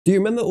Do you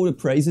remember all the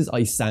praises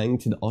I sang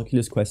to the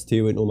Oculus Quest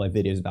 2 in all my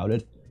videos about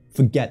it?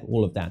 Forget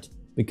all of that,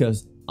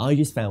 because I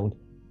just found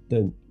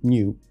the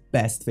new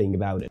best thing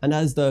about it. And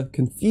that is the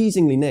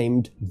confusingly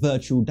named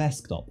virtual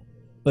desktop.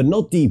 But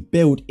not the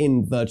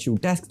built-in virtual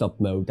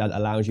desktop mode that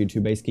allows you to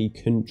basically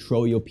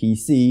control your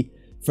PC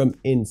from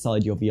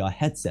inside your VR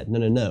headset.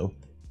 No.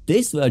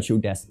 This virtual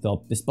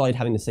desktop, despite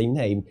having the same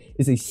name,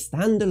 is a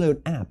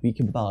standalone app you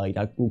can buy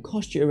that will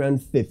cost you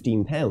around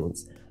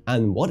 £15.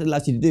 And what it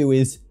allows you to do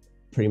is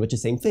pretty much the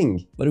same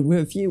thing, but with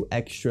a few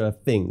extra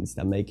things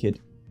that make it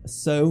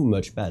so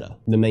much better.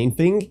 The main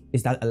thing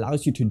is that it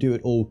allows you to do it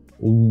all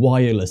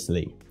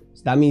wirelessly.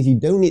 So that means you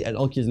don't need an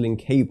Oculus Link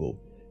cable.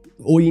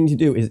 All you need to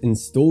do is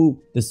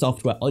install the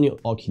software on your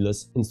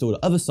Oculus, install the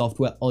other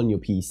software on your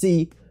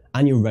PC,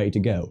 and you're ready to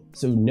go.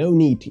 So no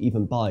need to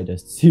even buy the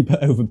super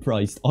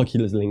overpriced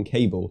Oculus Link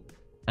cable.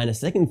 And the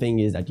second thing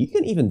is that you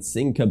can even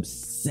sync up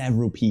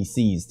several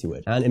PCs to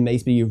it. And it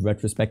makes me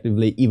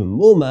retrospectively even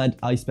more mad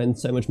I spent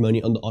so much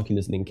money on the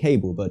Oculus Link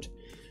cable, but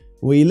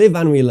we live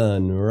and we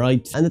learn,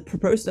 right? And the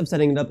process of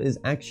setting it up is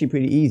actually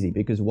pretty easy,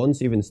 because once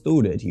you've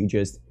installed it, you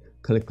just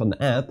click on the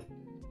app,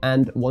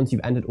 and once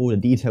you've entered all the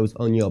details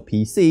on your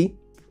PC,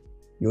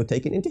 you're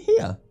taken into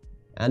here.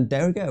 And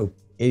there we go.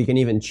 You can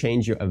even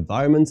change your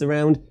environments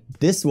around.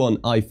 This one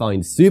I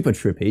find super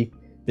trippy,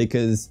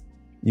 because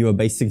you are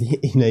basically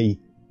in a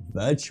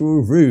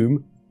virtual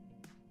room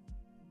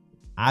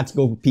at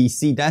your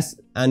PC desk,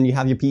 and you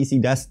have your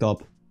PC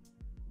desktop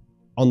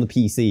on the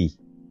PC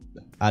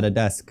at a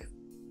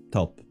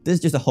desktop. This is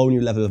just a whole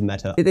new level of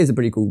meta. It is a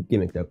pretty cool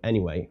gimmick though.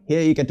 Anyway,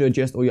 here you get to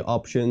adjust all your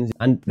options,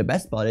 and the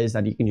best part is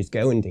that you can just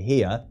go into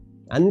here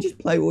and just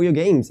play all your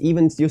games,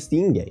 even your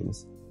Steam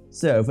games.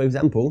 So for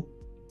example,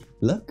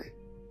 look,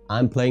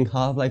 I'm playing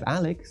Half Life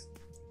Alyx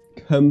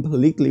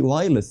completely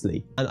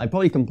wirelessly, and I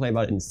probably complain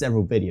about it in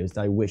several videos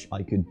that I wish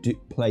I could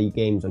play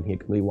games on here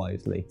completely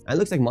wirelessly. And it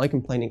looks like my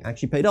complaining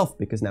actually paid off,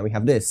 because now we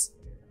have this.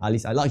 At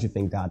least I like to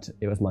think that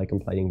it was my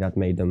complaining that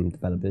made them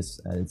develop this,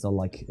 and it's not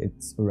like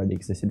it's already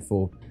existed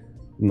for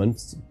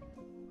months.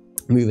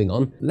 Moving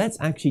on, let's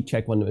actually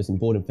check one of the most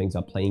important things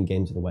about playing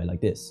games in a way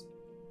like this.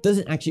 Does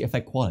it actually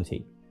affect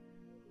quality?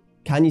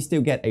 Can you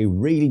still get a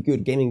really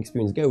good gaming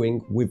experience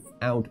going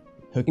without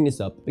hooking this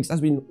up? Because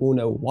as we all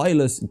know,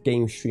 wireless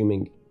game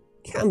streaming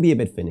can be a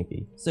bit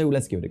finicky, so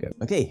let's give it a go.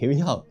 Okay, here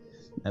we are.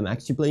 I'm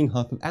actually playing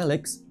Half Life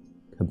Alyx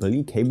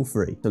completely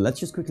cable-free. So let's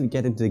just quickly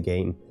get into the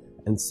game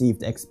and see if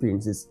the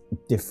experience is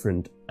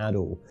different at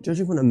all.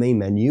 Judging from the main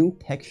menu,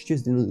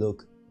 textures didn't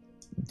look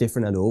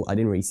different at all. I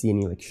didn't really see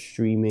any like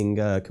streaming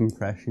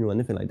compression or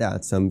anything like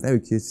that, so I'm very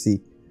curious to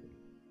see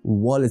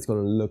what it's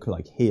gonna look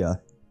like here.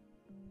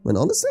 When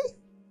honestly,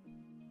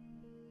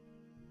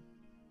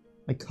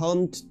 I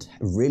can't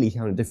really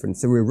tell the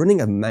difference. So we're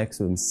running at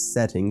maximum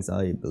settings,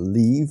 I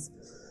believe.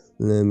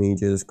 Let me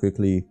just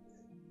quickly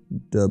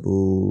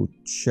double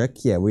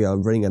check. Yeah, we are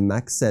running at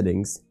max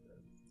settings.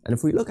 And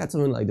if we look at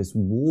something like this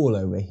wall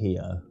over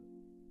here,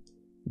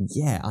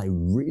 yeah, I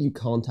really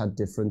can't tell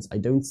difference. I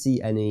don't see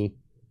any,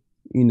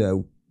 you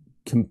know,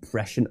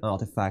 compression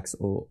artifacts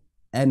or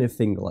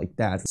anything like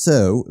that.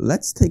 So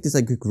let's take this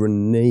like a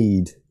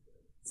grenade,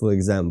 for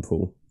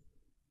example.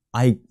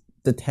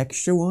 The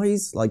texture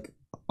wise, like,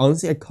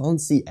 honestly, I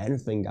can't see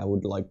anything that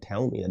would like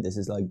tell me that this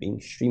is like being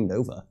streamed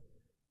over.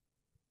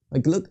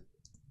 Like, look,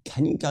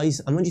 can you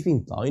guys, am I just being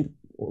blind,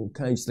 or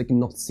can I just like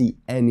not see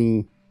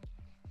any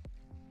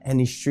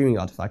streaming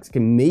artifacts? Okay,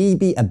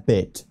 maybe a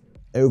bit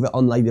over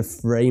on like the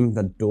frame of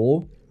the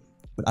door,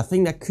 but I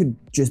think that could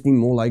just be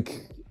more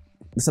like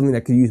something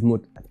that could use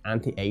more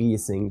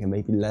anti-aliasing and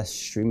maybe less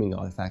streaming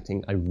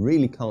artifacting. I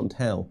really can't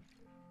tell.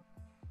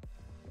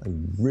 I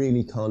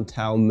really can't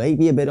tell.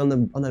 Maybe a bit on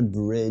a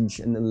bridge,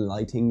 and the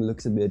lighting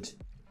looks a bit.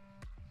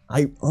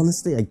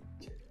 It's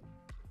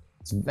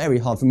very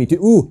hard for me to.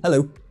 Ooh,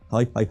 hello.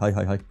 Hi.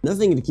 Another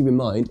thing to keep in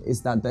mind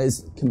is that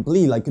there's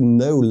completely like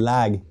no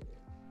lag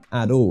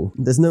at all.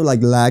 There's no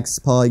like lag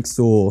spikes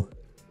or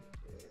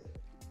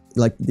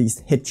like these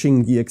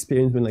hitching you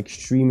experience when like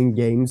streaming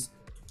games.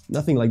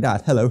 Nothing like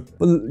that. Hello.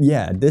 But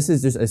yeah, this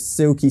is just a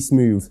silky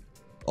smooth.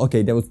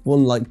 Okay, there was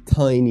one like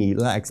tiny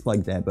lag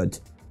spike there, but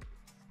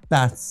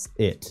that's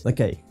it.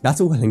 Okay,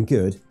 that's all well and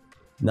good.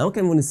 Now I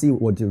kind of want to see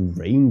what the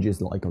range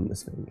is like on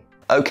this thing.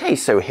 Okay,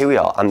 so here we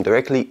are. I'm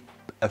directly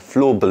a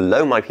floor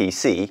below my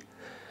PC,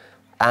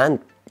 and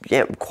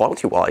yeah,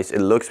 quality-wise, it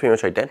looks pretty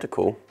much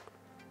identical.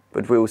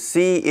 But we'll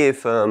see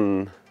if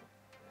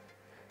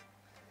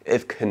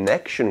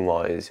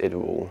connection-wise it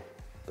will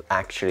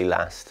actually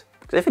last.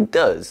 Because if it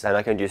does, and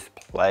I can just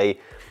play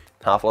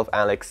Half Life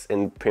Alyx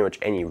in pretty much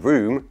any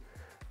room,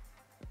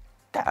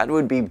 that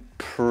would be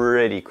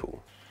pretty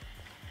cool.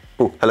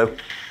 Oh, hello.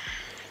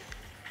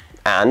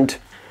 And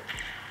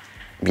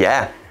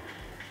yeah,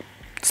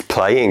 it's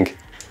playing.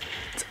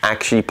 It's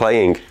actually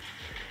playing.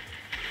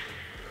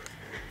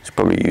 Let's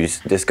probably use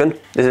this gun.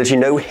 There's actually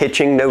no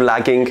hitching, no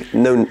lagging,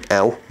 no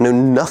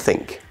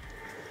nothing.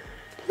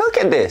 Look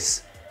at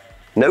this.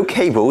 No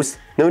cables,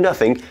 no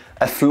nothing.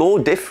 A floor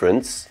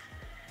difference.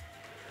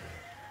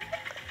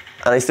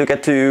 And I still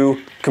get to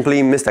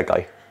completely miss that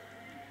guy.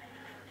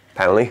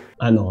 Apparently.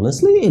 And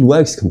honestly, it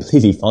works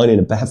completely fine in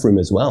a bathroom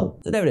as well.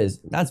 So there it is.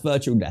 That's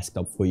virtual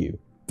desktop for you.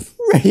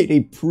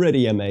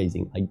 Pretty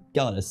amazing, I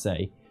gotta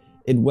say.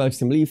 It works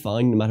completely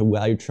fine no matter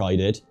where you tried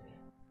it.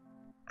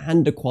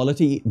 And the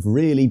quality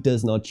really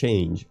does not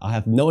change. I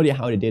have no idea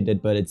how they did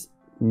it, but it's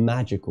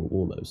magical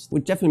almost.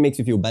 Which definitely makes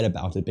me feel better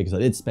about it because I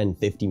did spend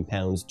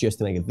 £15 just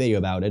to make a video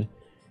about it.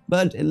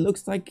 But it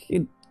looks like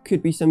it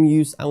could be some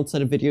use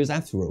outside of videos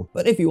after all.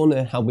 But if you want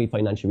to help me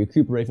financially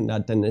recuperate from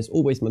that, then there's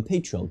always my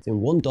Patreon. So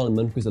 $1 a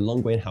month goes a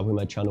long way in helping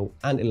my channel,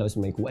 and it allows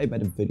me to make way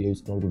better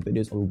videos, along with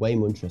videos on way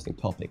more interesting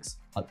topics.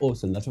 I'd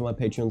also love for my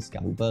Patreons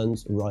Gavin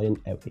Burns, Ryan,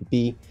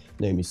 LKB,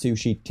 Naomi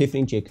Sushi,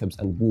 Tiffany Jacobs,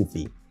 and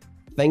Wolfie.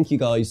 Thank you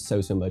guys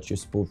so much. Your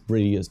support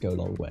really does go a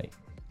long way.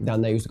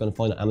 Down there you're also going to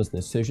find the Amazon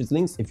Associates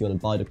links if you want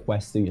to buy the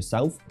Quest 2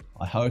 yourself.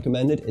 I highly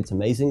recommend it, it's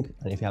amazing,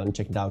 and if you haven't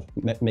checked it out,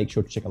 make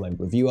sure to check out my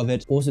review of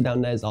it. Also down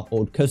there is our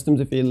old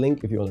customs affiliate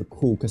link if you want a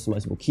cool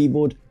customizable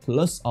keyboard,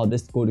 plus our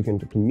Discord if you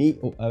want to talk to me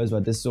or others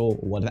about this or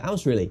whatever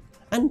else really.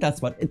 And that's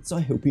about it, so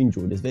I hope you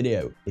enjoyed this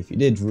video. If you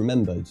did,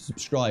 remember to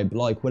subscribe,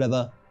 like,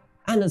 whatever,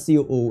 and I'll see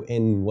you all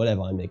in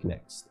whatever I make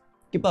next.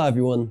 Goodbye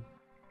everyone,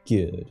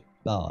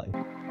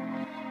 goodbye.